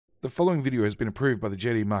The following video has been approved by the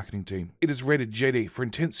JD marketing team. It is rated JD for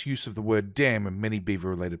intense use of the word damn and many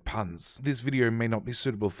beaver-related puns. This video may not be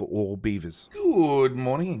suitable for all beavers. Good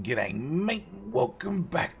morning and g'day, mate. Welcome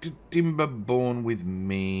back to Timberborn with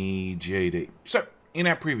me, JD. So, in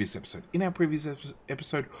our previous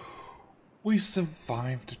episode, we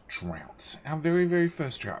survived a drought, our very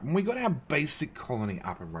first drought, and we got our basic colony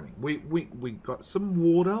up and running. We got some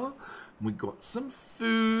water, we got some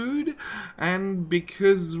food, and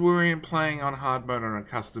because we're playing on hard mode on a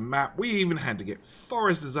custom map, we even had to get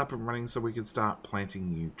foresters up and running so we could start planting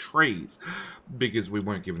new trees, because we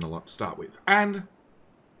weren't given a lot to start with. And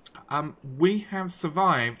we have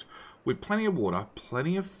survived with plenty of water,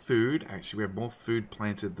 plenty of food. Actually, we have more food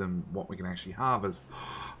planted than what we can actually harvest,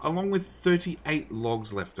 along with 38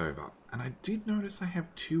 logs left over. And I did notice I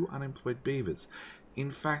have 2 unemployed beavers. In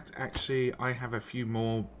fact, actually, I have a few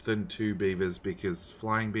more than 2 beavers because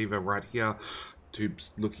Flying Beaver right here,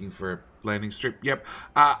 Tube's looking for a landing strip. Yep.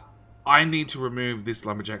 I need to remove this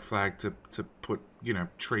lumberjack flag to put, you know,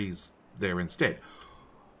 trees there instead.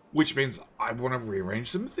 Which means I want to rearrange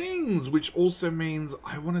some things, which also means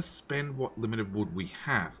I want to spend what limited wood we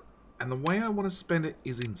have. And the way I want to spend it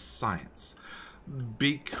is in science.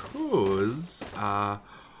 Because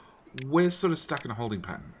we're sort of stuck in a holding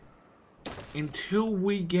pattern. Until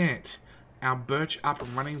we get our birch up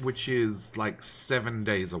and running, which is like 7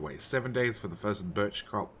 days away. 7 days for the first birch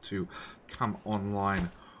crop to come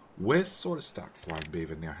online. We're sort of stuck. Flying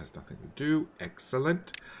Beaver now has nothing to do.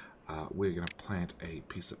 Excellent. We're going to plant a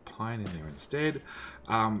piece of pine in there instead.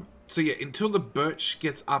 So yeah, until the birch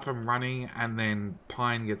gets up and running and then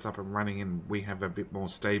pine gets up and running and we have a bit more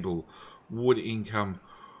stable wood income,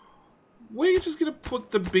 we're just going to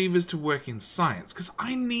put the beavers to work in science. Because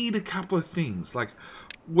I need a couple of things. Like,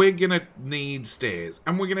 we're going to need stairs.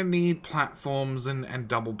 And we're going to need platforms and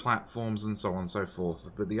double platforms and so on and so forth.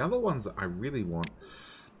 But the other ones that I really want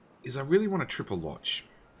is I really want a triple lodge.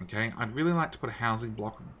 Okay, I'd really like to put a housing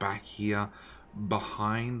block back here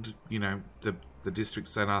behind, you know, the district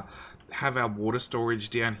center, have our water storage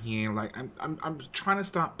down here. Like, I'm trying to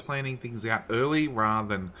start planning things out early rather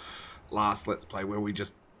than last Let's Play where we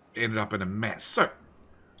just ended up in a mess. So,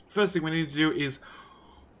 first thing we need to do is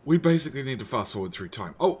we basically need to fast forward through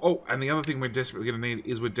time. Oh, and the other thing we're desperately going to need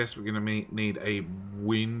is we're desperately going to need a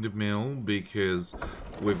windmill because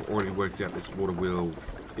we've already worked out this water wheel.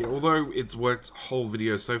 Although it's worked whole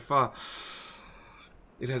video so far,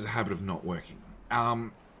 it has a habit of not working.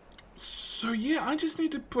 So yeah, I just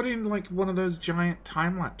need to put in like one of those giant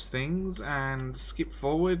time-lapse things and skip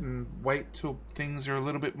forward and wait till things are a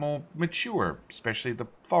little bit more mature, especially the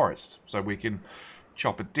forest, so we can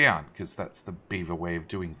chop it down, because that's the beaver way of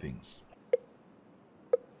doing things.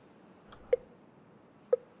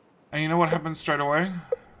 And you know what happens straight away?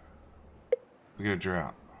 We get a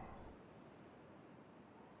drought.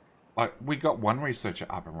 Like, we got one researcher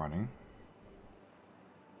up and running,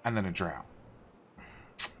 and then a drought.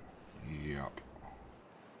 Yup.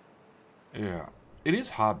 Yeah. It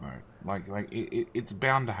is hard mode. Like it's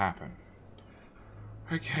bound to happen.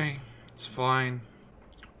 Okay, it's fine.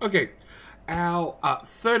 Okay, our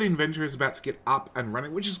third inventory is about to get up and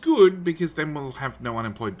running, which is good, because then we'll have no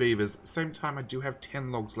unemployed beavers. At the same time, I do have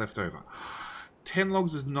 10 logs left over. 10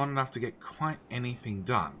 logs is not enough to get quite anything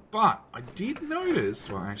done. But I did notice,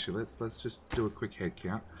 well actually let's just do a quick head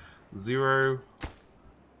count. 0,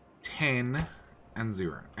 10, and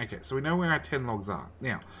 0. Okay, so we know where our 10 logs are.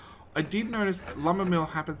 Now, I did notice that lumber mill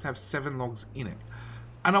happens to have 7 logs in it.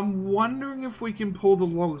 And I'm wondering if we can pull the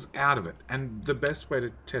logs out of it. And the best way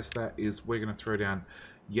to test that is we're going to throw down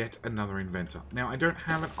yet another inventor. Now, I don't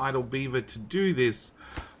have an idle beaver to do this,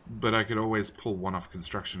 but I could always pull one off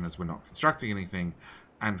construction as we're not constructing anything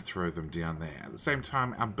and throw them down there. At the same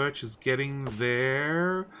time, our birch is getting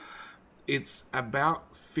there. It's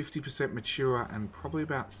about 50% mature and probably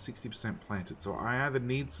about 60% planted. So I either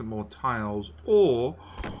need some more tiles or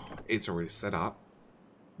it's already set up.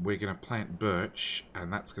 We're going to plant birch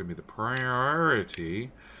and that's going to be the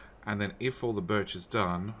priority. And then if all the birch is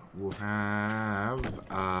done, we'll have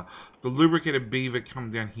the lubricated beaver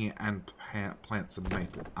come down here and plant some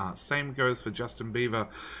maple. Same goes for Justin Beaver.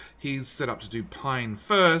 He's set up to do pine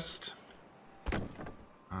first.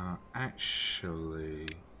 Actually,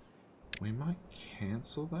 we might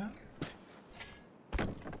cancel that.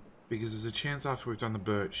 Because there's a chance after we've done the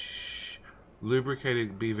birch,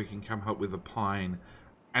 lubricated beaver can come help with the pine.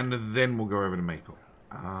 And then we'll go over to maple.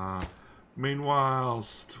 Meanwhile,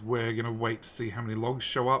 we're going to wait to see how many logs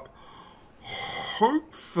show up.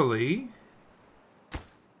 Hopefully.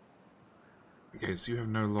 Okay, so you have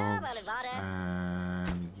no logs.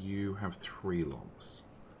 And you have 3 logs.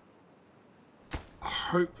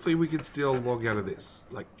 hopefully we can steal a log out of this.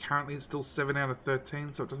 Like, currently it's still 7 out of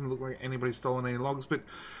 13, so it doesn't look like anybody's stolen any logs, but,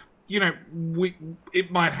 you know,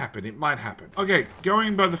 it might happen. It might happen. Okay,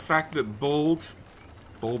 going by the fact that bald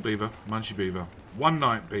beaver, munchy beaver, one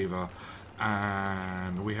night beaver,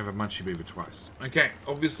 and we have a munchy beaver twice. Okay,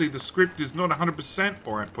 obviously the script is not 100%,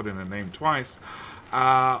 or I put in a name twice,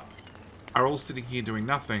 are all sitting here doing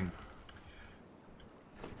nothing.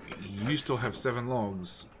 You still have 7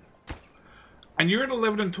 logs. And you're at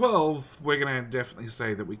 11 and 12, we're going to definitely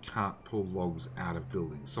say that we can't pull logs out of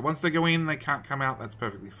buildings. So once they go in, they can't come out. That's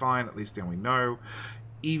perfectly fine. At least now we know.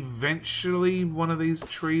 Eventually, one of these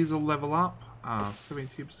trees will level up.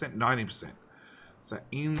 72%, 90%. So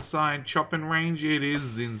inside chopping range, it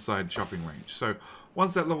is inside chopping range. So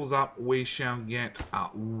once that levels up, we shall get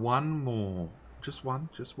one more, just one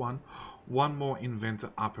more inventor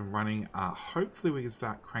up and running. Hopefully we can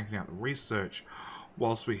start cranking out the research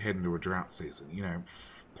whilst we head into a drought season. You know,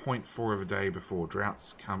 0.4 of a day before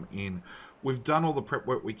droughts come in. We've done all the prep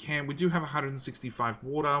work we can. We do have 165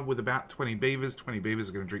 water with about 20 beavers. 20 beavers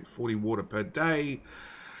are going to drink 40 water per day.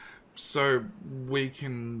 So we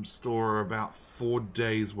can store about 4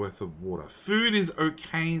 days worth of water. Food is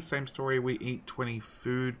okay. Same story. We eat 40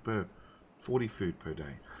 food per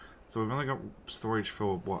day. So we've only got storage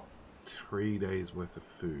for, what, 3 days worth of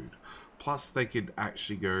food. Plus they could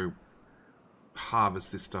actually go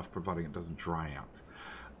harvest this stuff providing it doesn't dry out.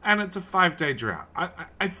 And it's a 5-day drought.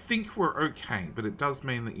 I think we're okay, but it does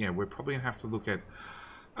mean that, yeah, we're probably going to have to look at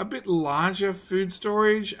a bit larger food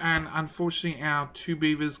storage, and unfortunately our 2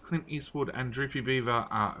 beavers, Clint Eastwood and Droopy Beaver,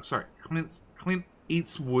 Clint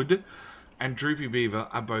Eastwood and Droopy Beaver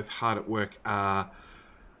are both hard at work,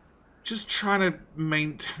 just trying to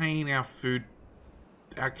maintain our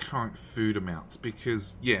current food amounts,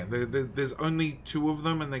 because, yeah, there's only 2 of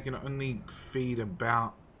them, and they can only feed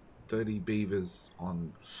about 30 beavers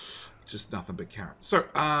on just nothing but carrots. So,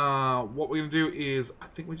 what we're going to do is, I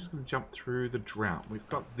think we're just going to jump through the drought. We've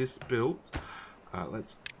got this built.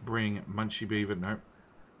 Let's bring Munchy Beaver, no.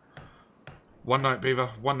 One Night Beaver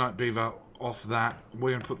off that. We're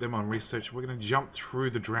going to put them on research. We're going to jump through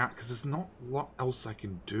the drought, because there's not a lot else I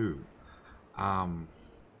can do.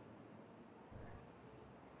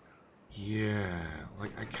 Yeah,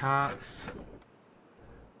 like I can't...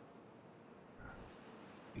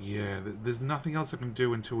 Yeah, there's nothing else I can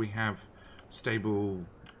do until we have stable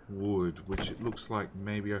wood, which it looks like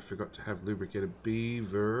maybe I forgot to have lubricated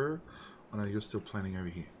beaver. Oh no, you're still planting over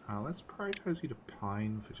here. Let's prioritize you to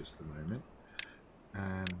pine for just a moment.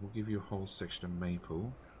 And we'll give you a whole section of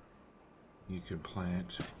maple you can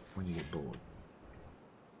plant when you get bored.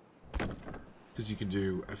 Because you can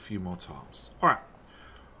do a few more tiles. Alright.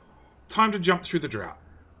 Time to jump through the drought.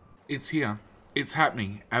 It's here. It's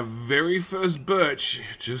happening. Our very first birch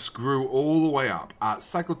just grew all the way up.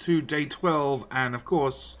 Cycle 2, day 12, and of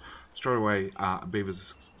course, straight away,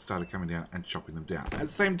 beavers started coming down and chopping them down. At the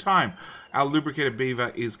same time, our lubricated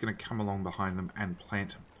beaver is going to come along behind them and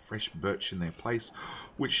plant fresh birch in their place,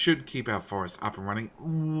 which should keep our forest up and running.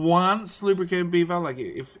 Once lubricated beaver, like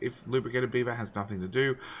if lubricated beaver has nothing to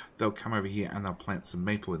do, they'll come over here and they'll plant some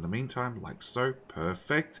maple in the meantime, like so.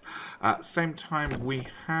 Perfect. Same time, we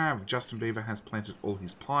have Justin Beaver has planted all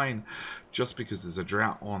his pine, just because there's a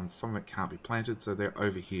drought on. Some of it can't be planted, so they're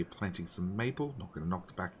over here planting some maple. Not going to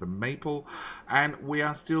knock back the maple, and we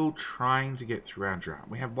are still trying to get through our drought.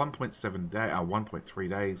 We have 1.3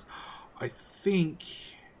 days. I think.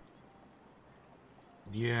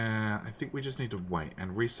 Yeah, I think we just need to wait,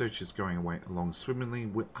 and research is going away along swimmingly.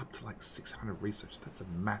 We're up to like 600 research. That's a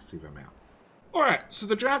massive amount. Alright, so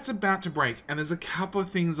the drought's about to break, and there's a couple of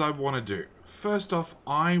things I want to do. First off,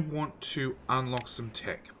 I want to unlock some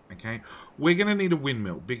tech, okay? We're going to need a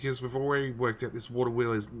windmill, because we've already worked out this water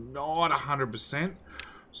wheel is not 100%.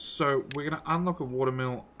 So we're going to unlock a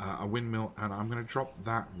windmill, and I'm going to drop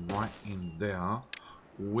that right in there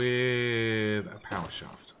with a power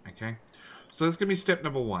shaft, okay? So that's going to be step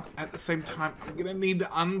number 1. At the same time, I'm going to need to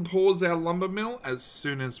unpause our lumber mill as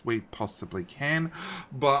soon as we possibly can.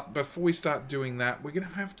 But before we start doing that, we're going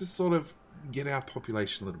to have to sort of get our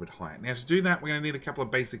population a little bit higher. Now, to do that, we're going to need a couple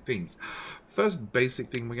of basic things. First basic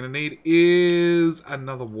thing we're going to need is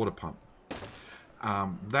another water pump.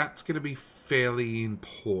 That's going to be fairly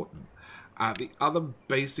important. The other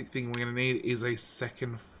basic thing we're going to need is a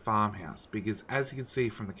second farmhouse, because as you can see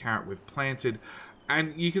from the carrot we've planted,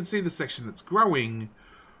 and you can see the section that's growing,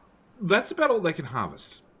 that's about all they can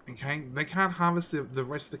harvest, okay? They can't harvest the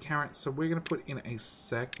rest of the carrots, so we're going to put in a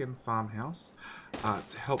second farmhouse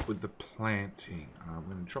to help with the planting. I'm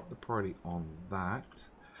going to drop the priority on that,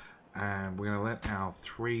 and we're going to let our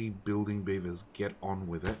 3 building beavers get on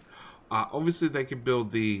with it. obviously they can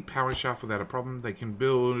build the power shaft without a problem. They can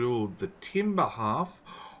build the timber half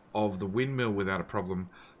of the windmill without a problem.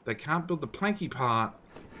 They can't build the planky part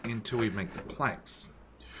until we make the planks,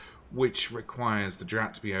 which requires the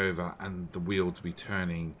drought to be over and the wheel to be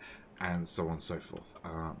turning and so on and so forth.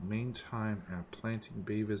 Meantime, our planting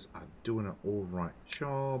beavers are doing an alright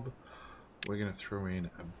job. We're going to throw in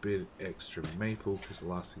a bit extra maple because the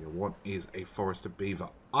last thing I want is a forest of beaver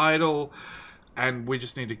idle. And we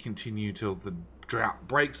just need to continue till the drought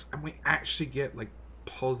breaks and we actually get like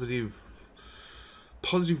positive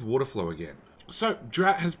water flow again. So,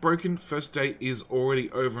 drought has broken. First day is already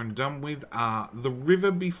over and done with. The river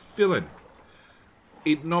be filling.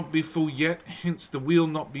 It not be full yet, hence the wheel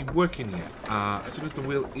not be working yet. As soon as the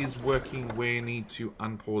wheel is working, we need to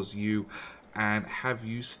unpause you and have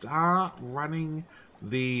you start running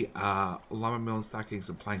the lumber mill and start getting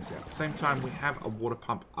some planks out. At the same time, we have a water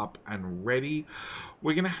pump up and ready.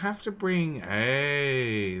 We're going to have to bring...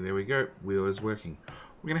 Hey, there we go. Wheel is working.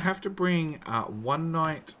 We're going to have to bring One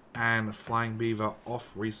Night and Flying Beaver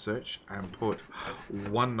off research and put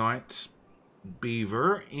One Night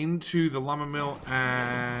Beaver into the lumber mill.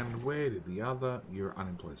 And where did the other? You're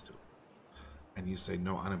unemployed still. And you say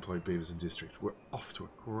no unemployed beavers in district. We're off to a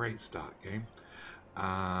great start, game.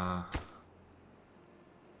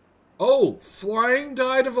 Oh, Flying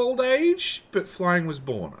died of old age, but Flying was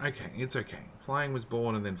born. Okay, it's okay. Flying was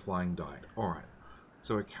born and then Flying died. Alright.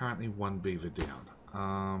 So we're currently one beaver down.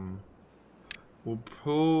 We'll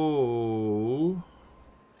pull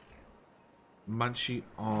Munchie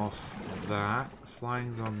off that.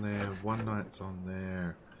 Flying's on there. One Night's on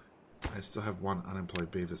there. I still have one unemployed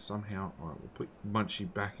beaver somehow. Alright, we'll put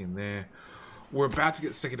Munchie back in there. We're about to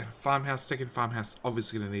get second farmhouse. Second farmhouse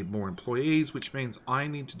obviously going to need more employees, which means I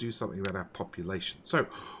need to do something about our population. So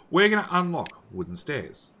we're going to unlock wooden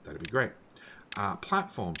stairs. That'd be great.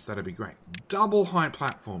 Platforms, that'd be great. Double high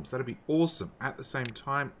platforms, that'd be awesome. At the same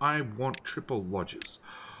time, I want triple lodges.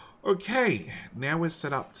 Okay, now we're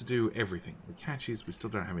set up to do everything. The catch is we still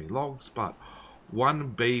don't have any logs, but one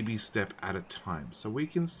baby step at a time. So we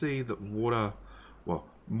can see that water, well,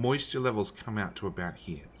 moisture levels come out to about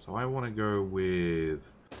here. So I want to go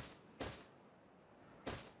with...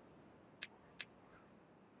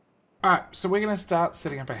 Alright, so we're going to start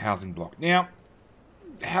setting up a housing block. Now,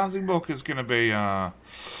 housing block is going to be a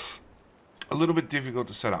little bit difficult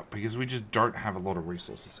to set up because we just don't have a lot of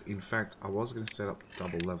resources. In fact, I was going to set up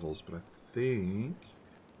double levels, but I think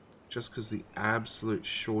just because the absolute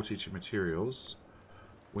shortage of materials,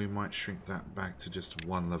 we might shrink that back to just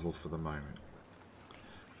one level for the moment.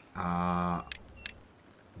 But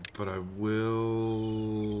I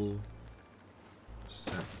will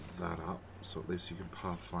set that up so at least you can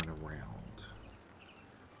pathfind around.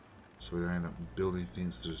 So we don't end up building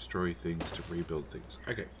things to destroy things, to rebuild things.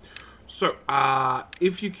 Okay, so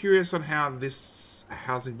if you're curious on how this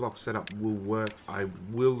housing block setup will work, I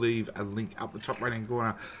will leave a link up the top right hand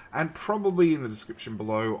corner and probably in the description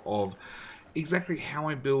below of exactly how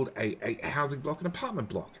I build a housing block, an apartment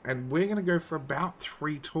block. And we're going to go for about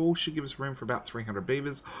 3 tall, should give us room for about 300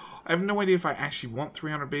 beavers. I have no idea if I actually want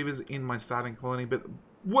 300 beavers in my starting colony, but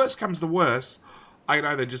worst comes to worst, I can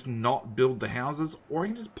either just not build the houses or I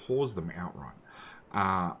can just pause them outright.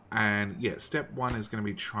 And yeah, step 1 is going to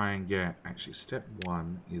be try and get, actually step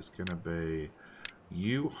 1 is going to be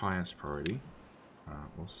you highest priority.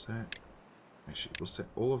 We'll set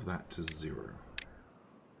all of that to 0.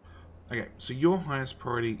 Okay, so your highest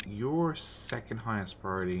priority, your second highest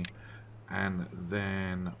priority, and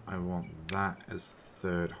then I want that as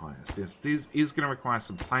third highest. This is going to require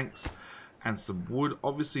some planks and some wood.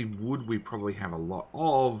 Obviously, wood we probably have a lot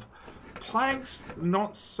of. Planks,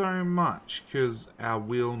 not so much, because our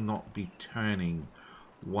will not be turning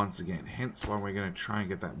once again. Hence why we're going to try and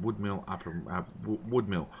get that windmill up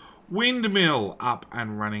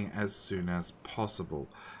and running as soon as possible.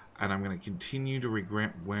 And I'm going to continue to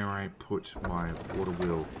regret where I put my water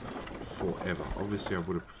wheel forever. Obviously, I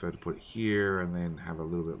would have preferred to put it here and then have a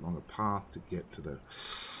little bit longer path to get to the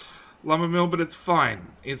lumber mill, but it's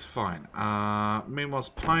fine. It's fine. Meanwhile,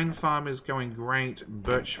 pine farm is going great.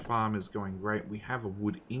 Birch farm is going great. We have a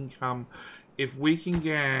wood income. If we can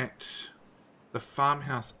get the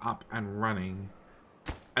farmhouse up and running,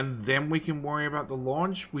 and then we can worry about the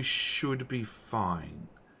lodge, we should be fine.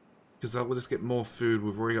 Because that will just get more food.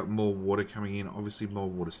 We've already got more water coming in. Obviously, more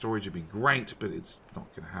water storage would be great, but it's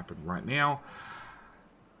not going to happen right now.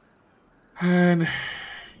 And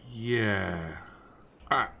yeah.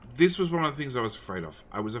 Alright, this was one of the things I was afraid of.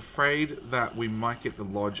 I was afraid that we might get the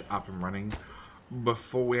lodge up and running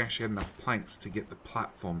before we actually had enough planks to get the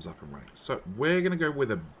platforms up and running. So we're going to go with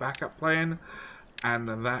a backup plan. And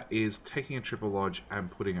that is taking a triple lodge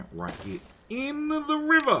and putting it right here in the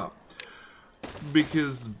river.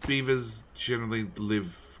 Because beavers generally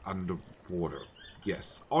live underwater.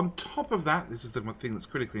 Yes. On top of that, this is the thing that's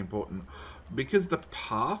critically important. Because the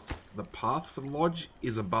path for the lodge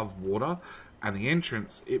is above water, and the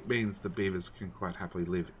entrance, it means the beavers can quite happily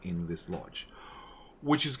live in this lodge.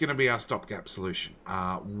 Which is going to be our stopgap solution.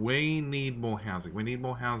 We need more housing. We need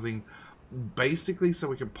more housing basically so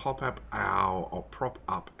we can prop up our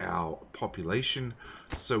population,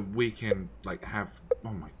 so we can like have...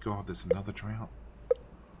 Oh my god, there's another drought.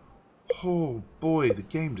 Oh boy, the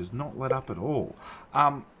game does not let up at all.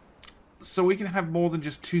 So we can have more than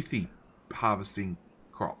just toothy harvesting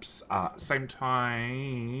crops. Same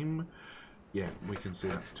time, yeah, we can see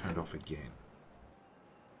that's turned off again.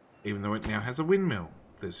 Even though it now has a windmill,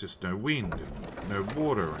 there's just no wind and no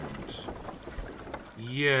water, and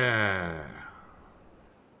yeah,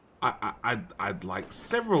 I'd like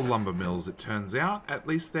several lumber mills. It turns out, at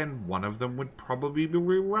least then one of them would probably be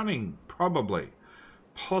running, possibly.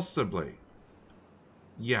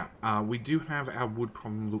 Yeah, we do have our wood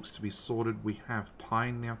problem looks to be sorted. We have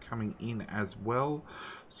pine now coming in as well.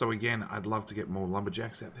 So again, I'd love to get more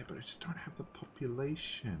lumberjacks out there, but I just don't have the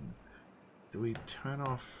population. Do we turn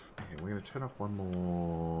off... Okay, we're going to turn off one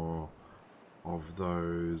more of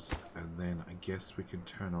those, and then I guess we can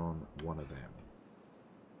turn on one of them.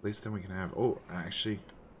 At least then we can have... Oh, actually,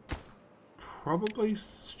 probably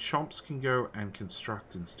chomps can go and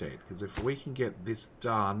construct instead, because if we can get this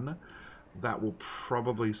done... That will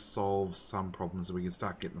probably solve some problems, and we can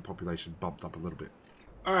start getting the population bumped up a little bit.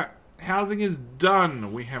 Alright, housing is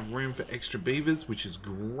done. We have room for extra beavers, which is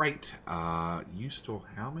great. You store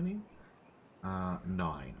how many?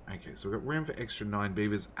 9. Okay, so we've got room for extra 9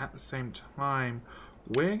 beavers. At the same time,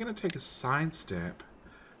 we're going to take a sidestep,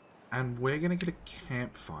 and we're going to get a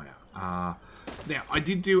campfire. Now, I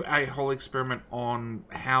did do a whole experiment on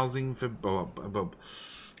housing for...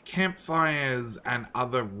 campfires and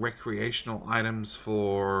other recreational items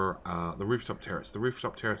for the rooftop terrace. The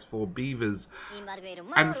rooftop terrace for beavers.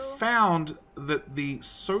 And found that the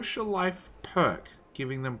social life perk,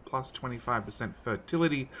 giving them plus 25%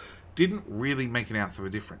 fertility, didn't really make an ounce of a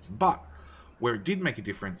difference. But where it did make a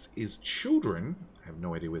difference is children. I have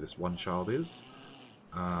no idea where this one child is.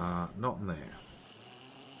 Not in there.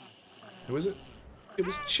 Who is it? It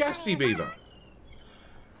was Chastity Beaver.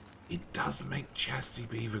 It does make Chastity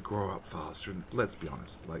Beaver grow up faster, and let's be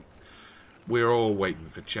honest, like, we're all waiting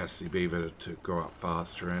for Chastity Beaver to grow up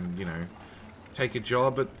faster and, you know, take a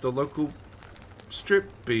job at the local strip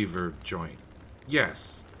beaver joint.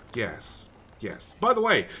 Yes, yes, yes. By the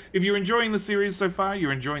way, if you're enjoying the series so far,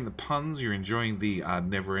 you're enjoying the puns, you're enjoying the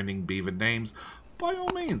never-ending beaver names, by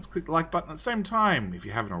all means, click the like button. At the same time, if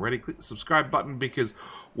you haven't already, click the subscribe button, because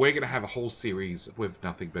we're going to have a whole series with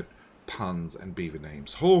nothing but puns and beaver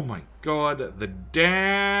names. Oh my god, the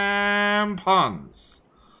damn puns.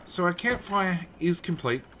 So our campfire is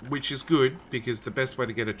complete, which is good, because the best way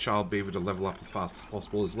to get a child beaver to level up as fast as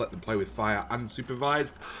possible is let them play with fire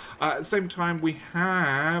unsupervised. At the same time, we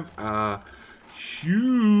have a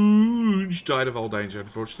huge died of old age,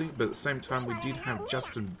 unfortunately, but at the same time we did have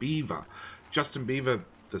Justin Beaver. Justin Beaver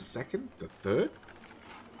the second, the third,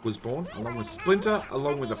 was born, along with Splinter,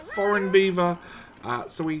 along with a foreign beaver.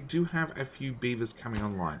 So we do have a few beavers coming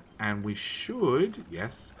online, and we should,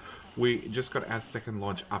 yes, we just got our second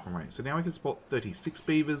lodge up and running. So now we can support 36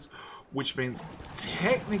 beavers, which means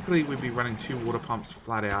technically we'd be running 2 water pumps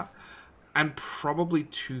flat out, and probably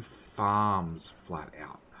 2 farms flat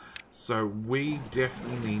out. So we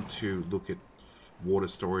definitely need to look at water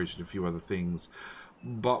storage and a few other things,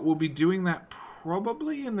 but we'll be doing that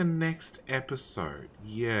probably in the next episode.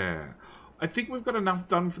 Yeah. I think we've got enough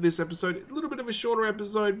done for this episode. A little bit of a shorter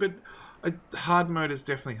episode, but hard mode is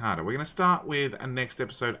definitely harder. We're going to start with a next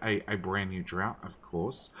episode, a brand new drought, of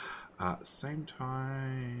course. Same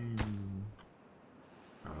time...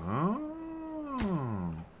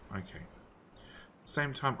 Oh, okay.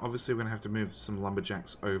 Same time, obviously, we're going to have to move some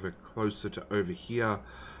lumberjacks over closer to over here.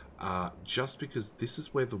 Just because this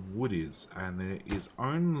is where the wood is, and there is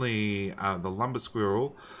only the lumber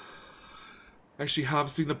squirrel actually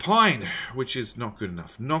harvesting the pine, which is not good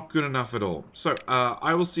enough. Not good enough at all. So,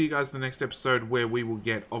 I will see you guys in the next episode, where we will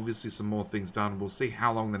get, obviously, some more things done. We'll see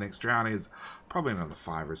how long the next drought is. Probably another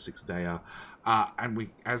 5 or 6 dayer. And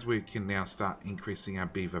as we can now start increasing our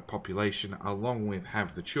beaver population, along with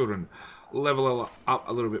have the children level up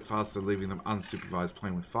a little bit faster, leaving them unsupervised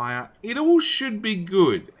playing with fire, it all should be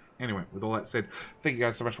good. Anyway, with all that said, thank you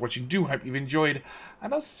guys so much for watching. Do hope you've enjoyed,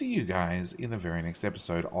 and I'll see you guys in the very next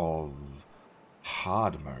episode of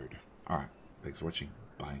hard mode. Alright, thanks for watching.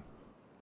 Bye.